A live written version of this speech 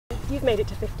you've made it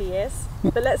to 50 years,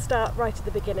 but let's start right at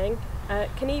the beginning.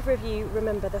 Can either of you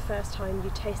remember the first time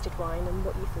you tasted wine and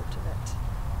what you thought of it?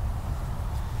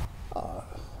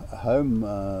 At home,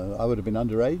 I would have been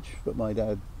underage, but my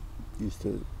dad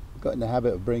got in the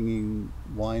habit of bringing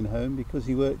wine home because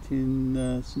he worked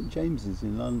in St James's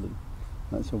in London.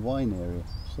 That's a wine area,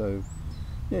 so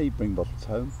yeah, he'd bring bottles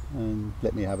home and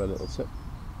let me have a little sip.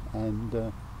 And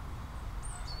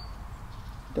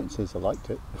don't say I liked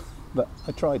it, but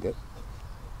I tried it.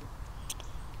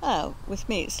 Oh, with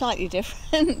me it's slightly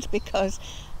different because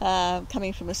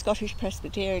coming from a Scottish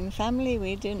Presbyterian family,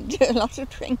 we didn't do a lot of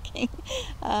drinking.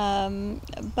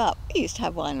 But we used to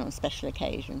have wine on special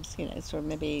occasions, sort of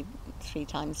maybe 3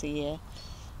 times a year.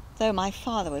 Though my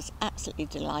father was absolutely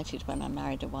delighted when I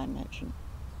married a wine merchant.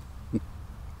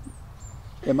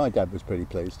 Yeah, my dad was pretty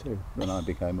pleased too when I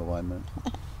became a wine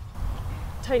merchant.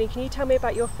 Tony, can you tell me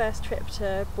about your first trip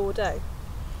to Bordeaux?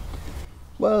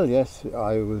 Well, yes,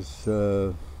 I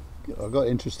got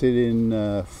interested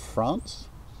in France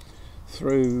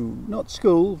through, not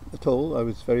school at all. I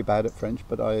was very bad at French,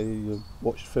 but I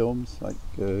watched films like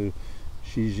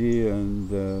Gigi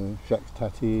and Jacques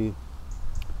Tati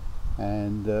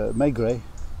and Maigret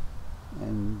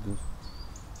and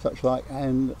such like,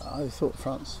 and I thought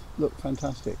France looked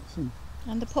fantastic.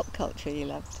 And the pop culture you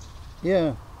loved?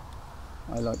 Yeah,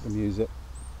 I liked the music.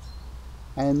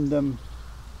 And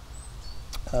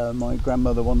my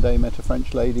grandmother one day met a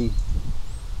French lady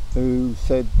who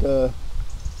said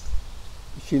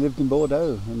she lived in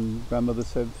Bordeaux, and grandmother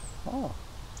said,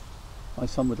 my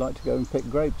son would like to go and pick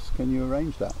grapes, can you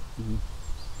arrange that? And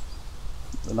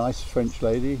the nice French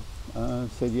lady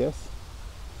said yes,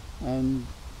 and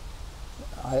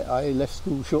I left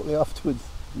school shortly afterwards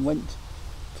and went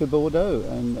to Bordeaux,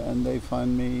 and they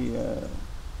found me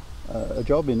a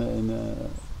job in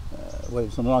well,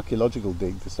 it's an archaeological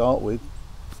dig to start with,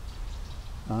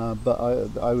 but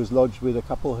I was lodged with a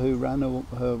couple who ran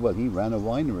he ran a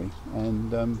winery,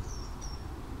 and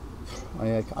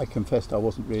I confessed I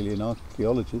wasn't really an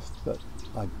archaeologist, but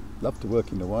I'd love to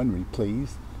work in the winery,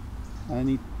 please.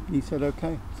 And he said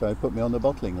okay, so he put me on the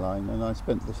bottling line, and I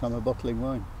spent the summer bottling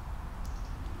wine.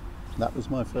 That was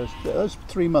my first. Those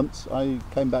 3 months I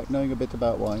came back knowing a bit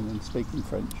about wine and speaking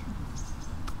French.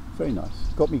 Very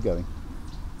nice, got me going.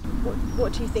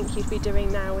 What do you think you'd be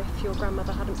doing now if your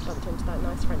grandmother hadn't bumped into that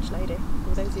nice French lady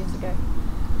all those years ago?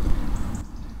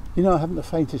 I haven't the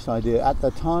faintest idea. At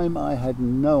the time I had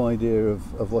no idea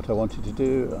of what I wanted to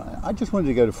do. I just wanted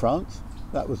to go to France,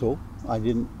 that was all. I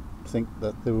didn't think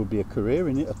that there would be a career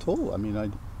in it at all. I mean, I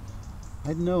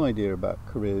had no idea about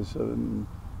careers.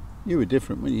 You were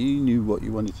different when you knew what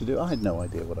you wanted to do. I had no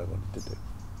idea what I wanted to do.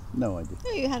 No idea.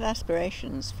 No, you had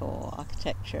aspirations for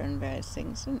architecture and various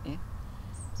things, didn't you?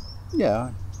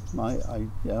 Yeah, I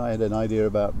had an idea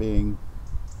about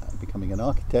becoming an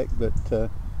architect, but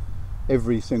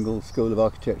every single school of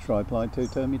architecture I applied to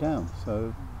turned me down,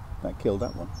 so that killed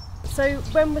that one. So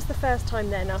when was the first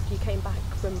time then, after you came back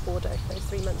from Bordeaux for those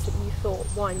 3 months, that you thought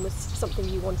wine was something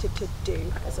you wanted to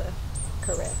do as a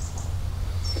career?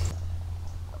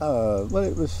 Well,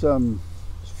 it was a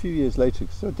few years later,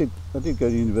 because I did go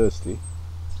to university,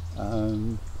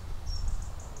 and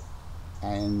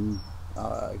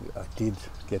I did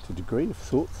get a degree of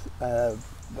sorts,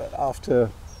 but after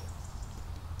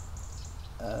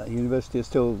university I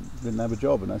still didn't have a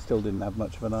job, and I still didn't have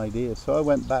much of an idea, so I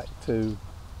went back to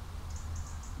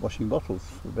washing bottles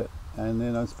for a bit, and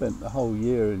then I spent the whole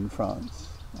year in France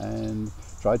and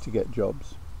tried to get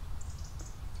jobs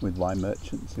with wine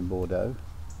merchants in Bordeaux.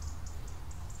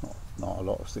 Not a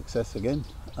lot of success again,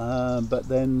 but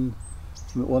then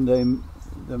one day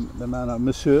the man,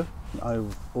 Monsieur, I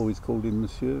always called him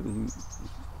Monsieur,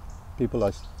 people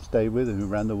I stayed with and who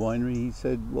ran the winery, he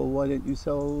said, well, why don't you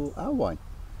sell our wine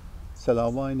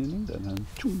in England? And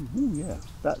oh yeah,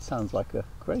 that sounds like a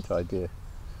great idea.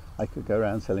 I could go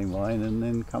around selling wine and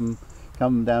then come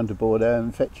down to Bordeaux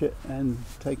and fetch it and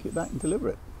take it back and deliver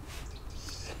it.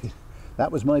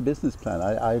 That was my business plan.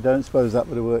 I don't suppose that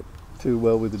would have worked too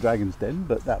well with the Dragon's Den,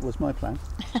 but that was my plan.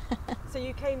 So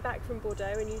you came back from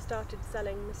Bordeaux and you started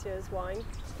selling Monsieur's wine?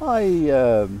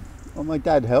 Well, my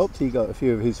dad helped. He got a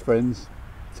few of his friends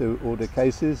to order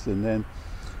cases, and then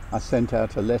I sent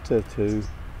out a letter to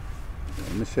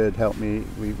Monsieur had helped me.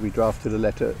 We drafted a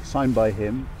letter signed by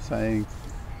him saying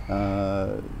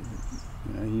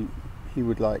he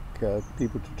would like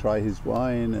people to try his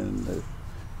wine, and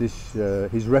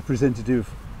his representative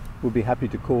would be happy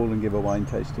to call and give a wine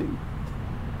tasting.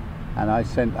 And I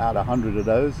sent out 100 of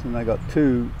those, and I got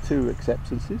two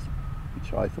acceptances,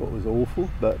 which I thought was awful,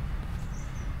 but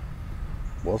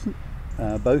wasn't.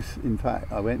 Both, in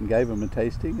fact, I went and gave them a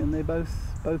tasting, and they both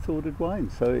ordered wine.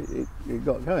 So it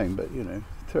got going. But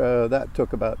that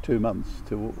took about 2 months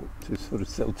to sort of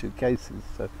sell 2 cases.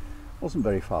 So it wasn't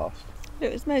very fast.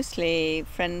 It was mostly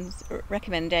friends'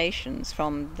 recommendations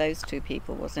from those 2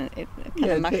 people, wasn't it? It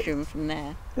kind of mushroomed from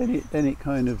there. Then it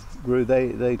kind of grew.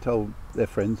 They told their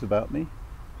friends about me,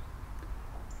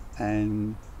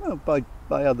 and by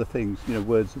other things,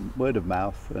 word of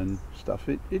mouth and stuff.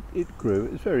 It grew.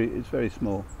 It's very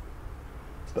small,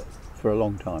 but for a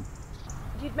long time.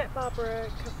 You'd met Barbara a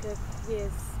couple of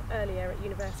years earlier at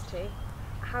university.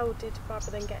 How did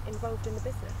Barbara then get involved in the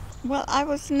business? Well, I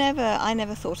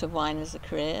never thought of wine as a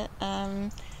career,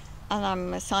 and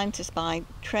I'm a scientist by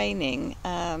training,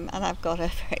 and I've got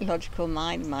a very logical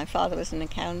mind. My father was an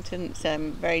accountant, so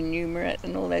I'm very numerate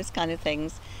and all those kind of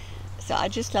things. So I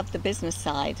just loved the business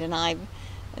side, and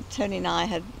Tony and I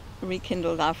had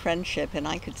rekindled our friendship, and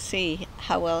I could see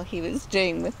how well he was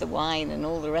doing with the wine and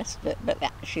all the rest of it, but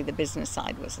actually the business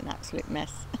side was an absolute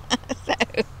mess.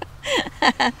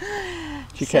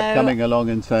 She kept coming along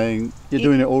and saying, "You're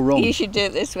doing it all wrong. You should do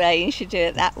it this way, you should do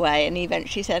it that way." And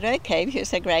eventually said, "Okay, if you're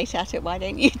so great at it, why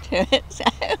don't you do it?"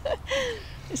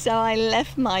 So I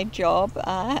left my job.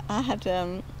 I had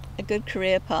a good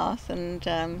career path, and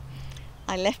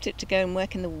I left it to go and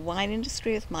work in the wine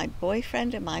industry with my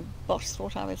boyfriend, and my boss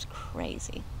thought I was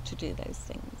crazy to do those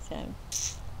things. So.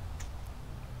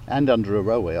 And under a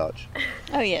railway arch.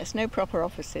 Oh yes, no proper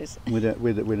offices. With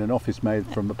an office made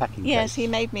from a packing case. Yes, he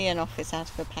made me an office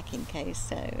out of a packing case.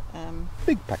 So.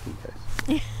 Big packing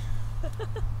case.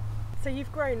 So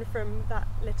you've grown from that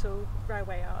little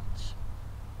railway arch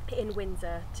in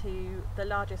Windsor to the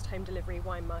largest home delivery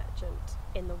wine merchant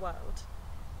in the world.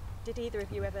 Did either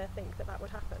of you ever think that would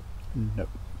happen? No.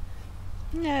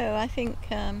 No, I think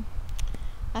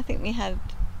we had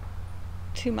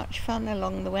too much fun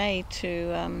along the way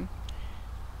to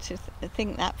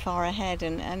think that far ahead,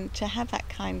 and to have that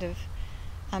kind of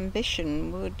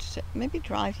ambition would maybe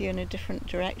drive you in a different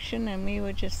direction. And we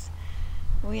were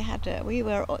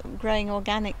growing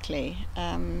organically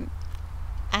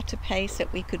at a pace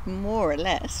that we could more or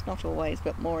less, not always,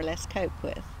 but more or less cope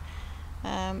with.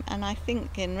 And I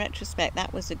think in retrospect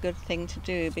that was a good thing to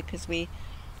do, because we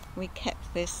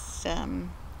kept this.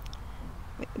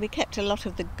 We kept a lot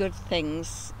of the good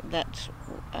things that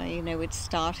we'd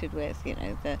started with.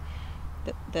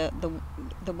 The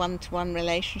one-to-one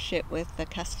relationship with the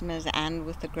customers and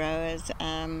with the growers.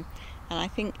 And I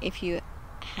think if you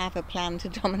have a plan to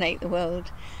dominate the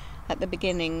world at the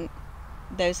beginning,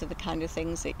 those are the kind of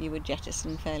things that you would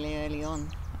jettison fairly early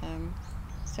on.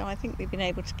 So I think we've been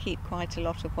able to keep quite a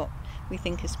lot of what we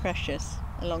think is precious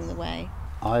along the way.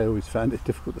 I always found it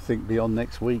difficult to think beyond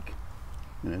next week.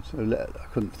 So I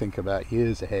couldn't think about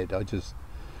years ahead.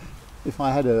 If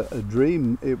I had a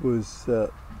dream, it was,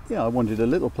 I wanted a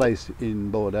little place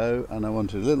in Bordeaux, and I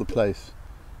wanted a little place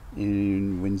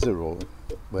in Windsor, or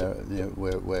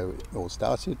where it all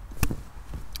started,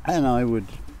 and I would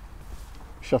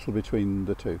shuttle between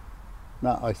the two.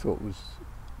 That I thought was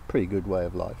a pretty good way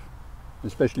of life,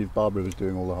 especially if Barbara was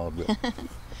doing all the hard work.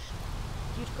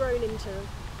 You'd grown into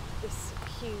this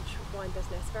huge wine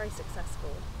business, very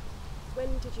successful.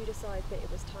 When did you decide that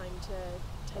it was time to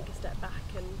take a step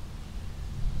back and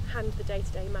hand the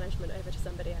day-to-day management over to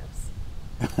somebody else?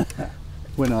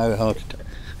 When I had a heart attack.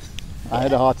 I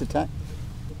had a heart attack.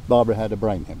 Barbara had a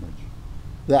brain hemorrhage.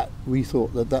 That we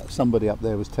thought that somebody up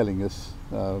there was telling us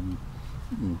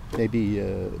maybe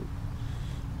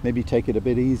take it a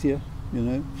bit easier.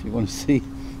 If you want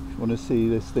to see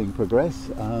this thing progress.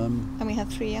 And we had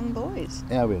 3 young boys.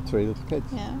 Yeah, we had 3 little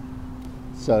kids. Yeah.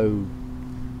 So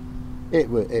it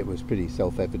was pretty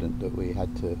self-evident that we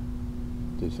had to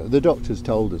do so. The doctors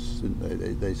told us,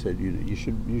 they said,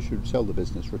 you should sell the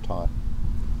business, retire.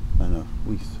 And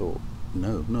we thought,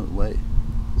 no way.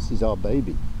 This is our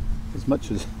baby. As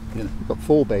much as we've got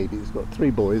 4 babies, we've got 3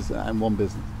 boys and 1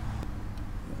 business.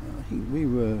 I think we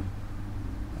were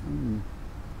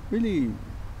really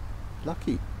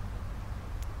lucky.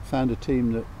 Found a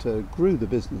team that grew the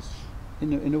business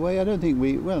in a way I don't think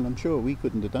I'm sure we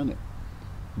couldn't have done it.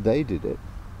 They did it.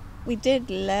 We did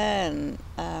learn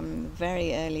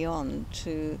very early on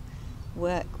to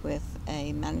work with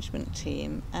a management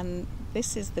team, and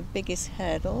this is the biggest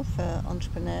hurdle for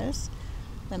entrepreneurs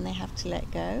when they have to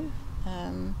let go,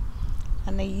 and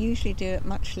they usually do it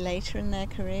much later in their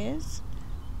careers,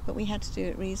 but we had to do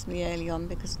it reasonably early on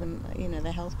because of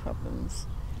the health problems.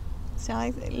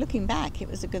 So looking back, it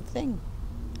was a good thing.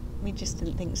 We just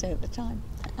didn't think so at the time.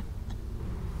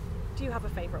 Do you have a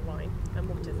favourite wine, and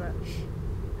what is it?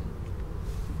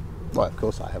 Well, of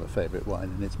course I have a favourite wine,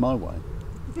 and it's my wine.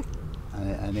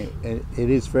 and it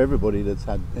is for everybody that's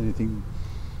had anything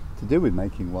to do with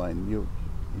making wine. Your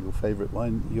favourite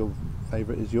wine, your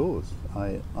favourite is yours.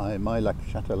 My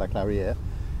Chateau La Clairière.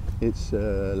 It's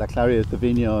La Clairière is the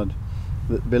vineyard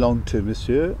that belonged to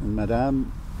Monsieur and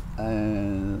Madame,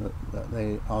 and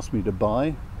they asked me to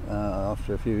buy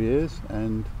after a few years,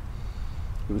 and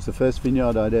it was the first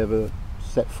vineyard I'd ever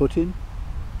set foot in.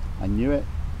 I knew it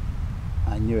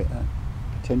had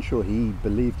potential. He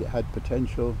believed it had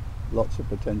potential, lots of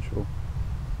potential,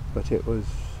 but it was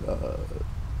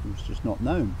just not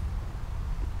known,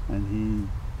 and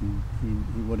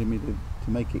he wanted me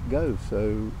to make it go.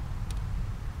 So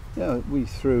yeah, we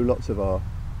threw lots of our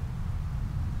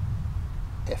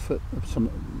effort,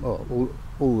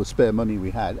 all the spare money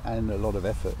we had, and a lot of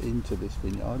effort into this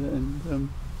vineyard, and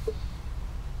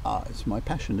it's my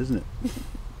passion, isn't it?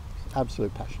 It's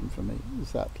absolute passion for me.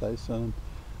 It's that place. I'm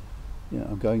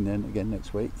going there again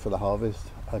next week for the harvest.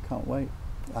 I can't wait.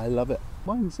 I love it.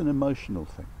 Wine's an emotional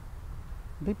thing.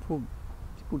 People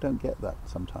don't get that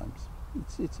sometimes.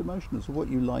 It's emotional. So what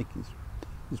you like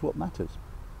is what matters.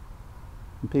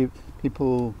 And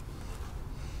people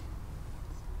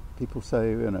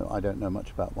say, I don't know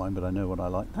much about wine, but I know what I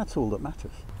like. That's all that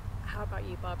matters. How about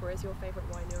you, Barbara? Is your favourite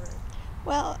wine your own?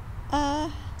 Well,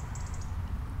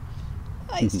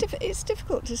 it's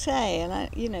difficult to say,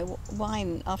 and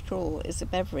wine, after all, is a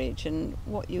beverage, and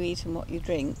what you eat and what you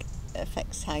drink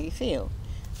affects how you feel.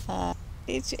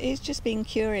 It's just being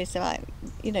curious about,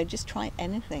 just try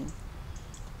anything.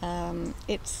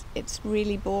 It's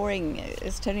really boring,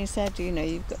 as Tony said.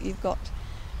 You've got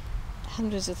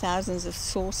hundreds of thousands of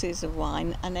sources of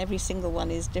wine, and every single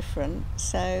one is different.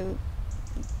 So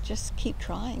just keep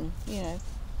trying.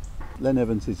 Len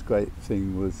Evans' great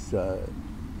thing was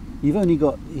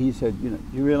he said,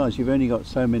 you realise you've only got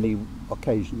so many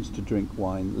occasions to drink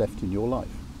wine left in your life.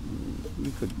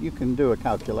 You can do a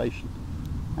calculation.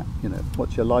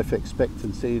 What's your life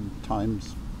expectancy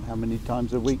times how many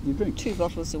times a week you drink? 2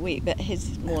 bottles a week, but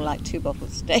his more like 2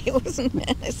 bottles a day, wasn't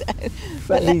it? So,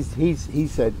 but he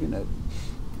said,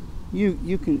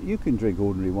 you can drink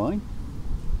ordinary wine,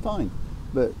 fine.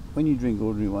 But when you drink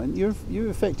ordinary wine, you're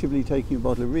effectively taking a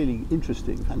bottle of really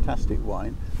interesting, fantastic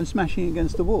wine and smashing it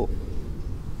against the wall,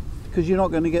 because you're not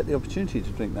going to get the opportunity to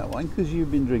drink that wine because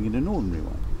you've been drinking an ordinary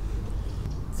wine.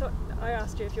 So I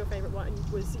asked you if your favourite wine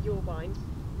was your wine,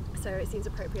 so it seems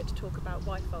appropriate to talk about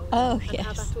Whitefold. Oh, and yes.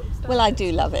 How that all started. Well, I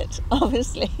do love it,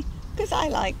 obviously, because I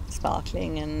like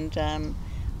sparkling, and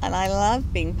I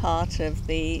love being part of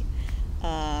the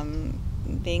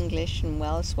English and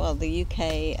Welsh, the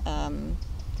UK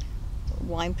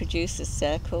wine producers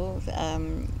circle.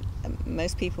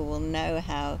 Most people will know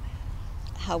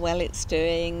how well it's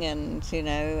doing, and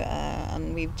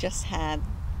and we've just had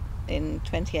in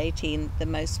 2018 the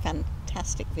most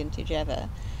fantastic vintage ever.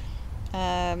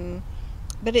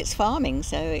 But it's farming,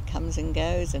 so it comes and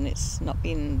goes, and it's not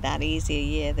been that easy a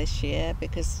year this year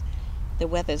because the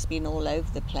weather's been all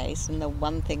over the place, and the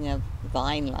one thing a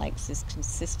vine likes is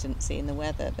consistency in the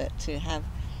weather. But to have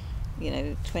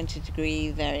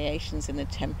 20-degree variations in the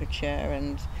temperature,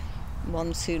 and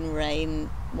monsoon rain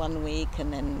one week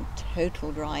and then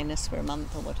total dryness for a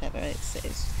month or whatever,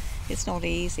 it's not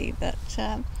easy, but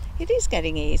it is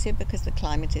getting easier because the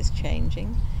climate is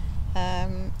changing.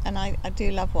 And I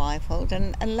do love Whitefold,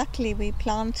 and luckily we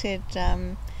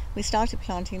started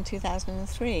planting in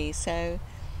 2003, so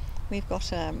we've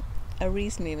got a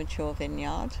reasonably mature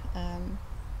vineyard,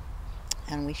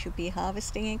 and we should be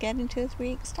harvesting again in 2 or 3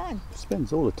 weeks' time.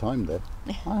 Spends all the time there.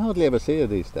 I hardly ever see her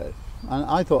these days. And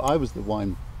I thought I was the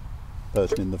wine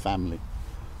person in the family.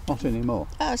 Not anymore.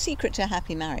 Oh, secret to a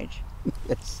happy marriage.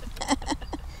 Yes.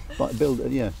 But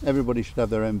everybody should have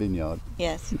their own vineyard.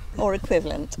 Yes, or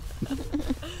equivalent.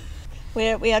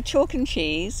 We are chalk and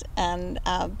cheese, and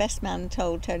our best man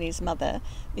told Tony's mother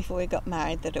before we got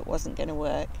married that it wasn't going to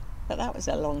work, but that was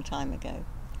a long time ago.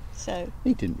 So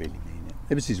he didn't really mean it.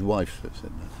 It was his wife that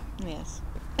said that. Yes.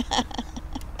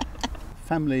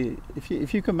 Family,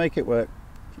 if you can make it work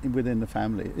within the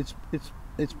family,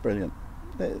 it's brilliant.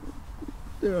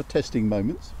 There are testing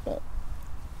moments, but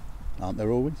aren't there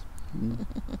always? Mm.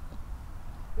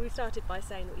 We started by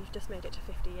saying that you've just made it to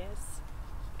 50 years.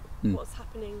 What's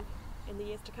happening in the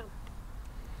years to come?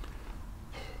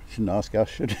 Shouldn't ask us,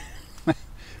 should we?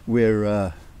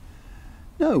 We're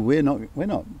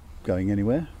not going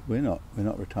anywhere. We're not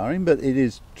retiring. But it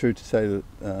is true to say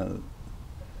that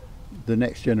the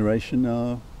next generation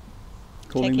are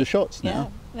calling the shots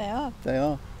now. Yeah, they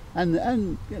are.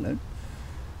 And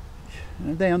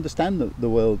they understand the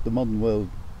world, the modern world.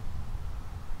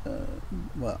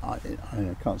 Well, I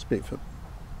can't speak for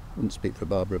wouldn't speak for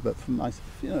Barbara, but for myself,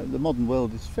 the modern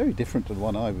world is very different to the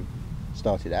one I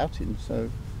started out in. So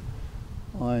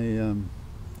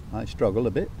I struggle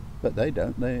a bit, but they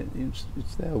don't.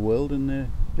 It's their world, and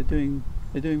they're doing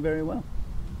very well.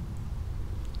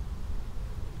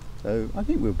 So I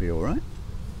think we'll be all right.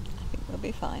 I think we'll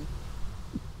be fine.